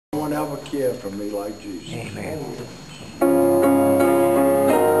No one ever cared for me like Jesus. Amen.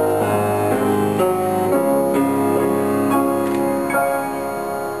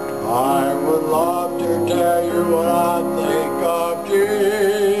 I would love to tell you what I think of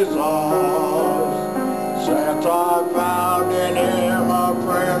Jesus, since I found in him a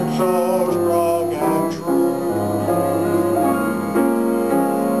friend so strong and true.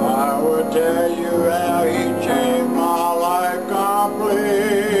 I would tell you how he changed my life completely.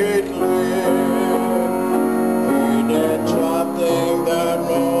 He did something that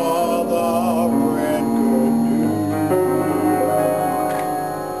no other friend could do.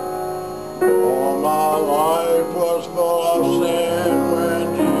 All my life was full of sin when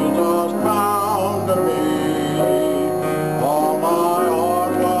Jesus found me. All my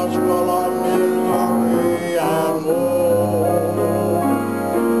heart was full of misery and woe.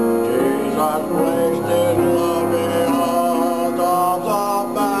 Jesus placed his loving arms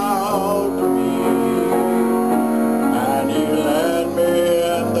about me, and he led me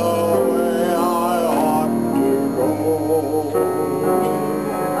in the way I ought to go.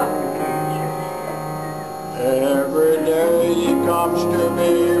 Every day he comes to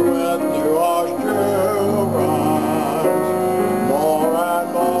me with new assurance. More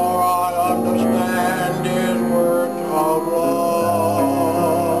and more I understand his words of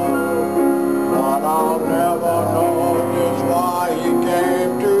love. But I'll never know just why he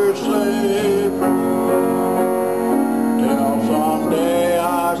came to save me, till someday I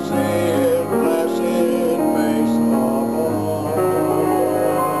see his blessed face above.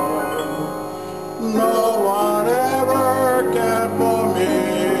 No one ever cared for me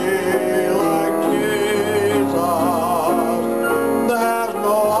like Jesus. There's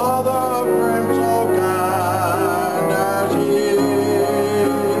no other friend so kind as he.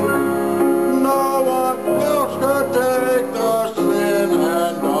 No one else could take the sin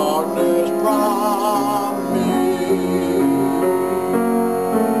and darkness from me.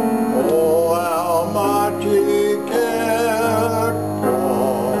 Oh, how much he cared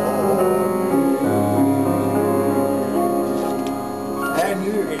for me. And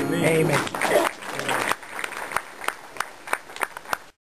you. Amen.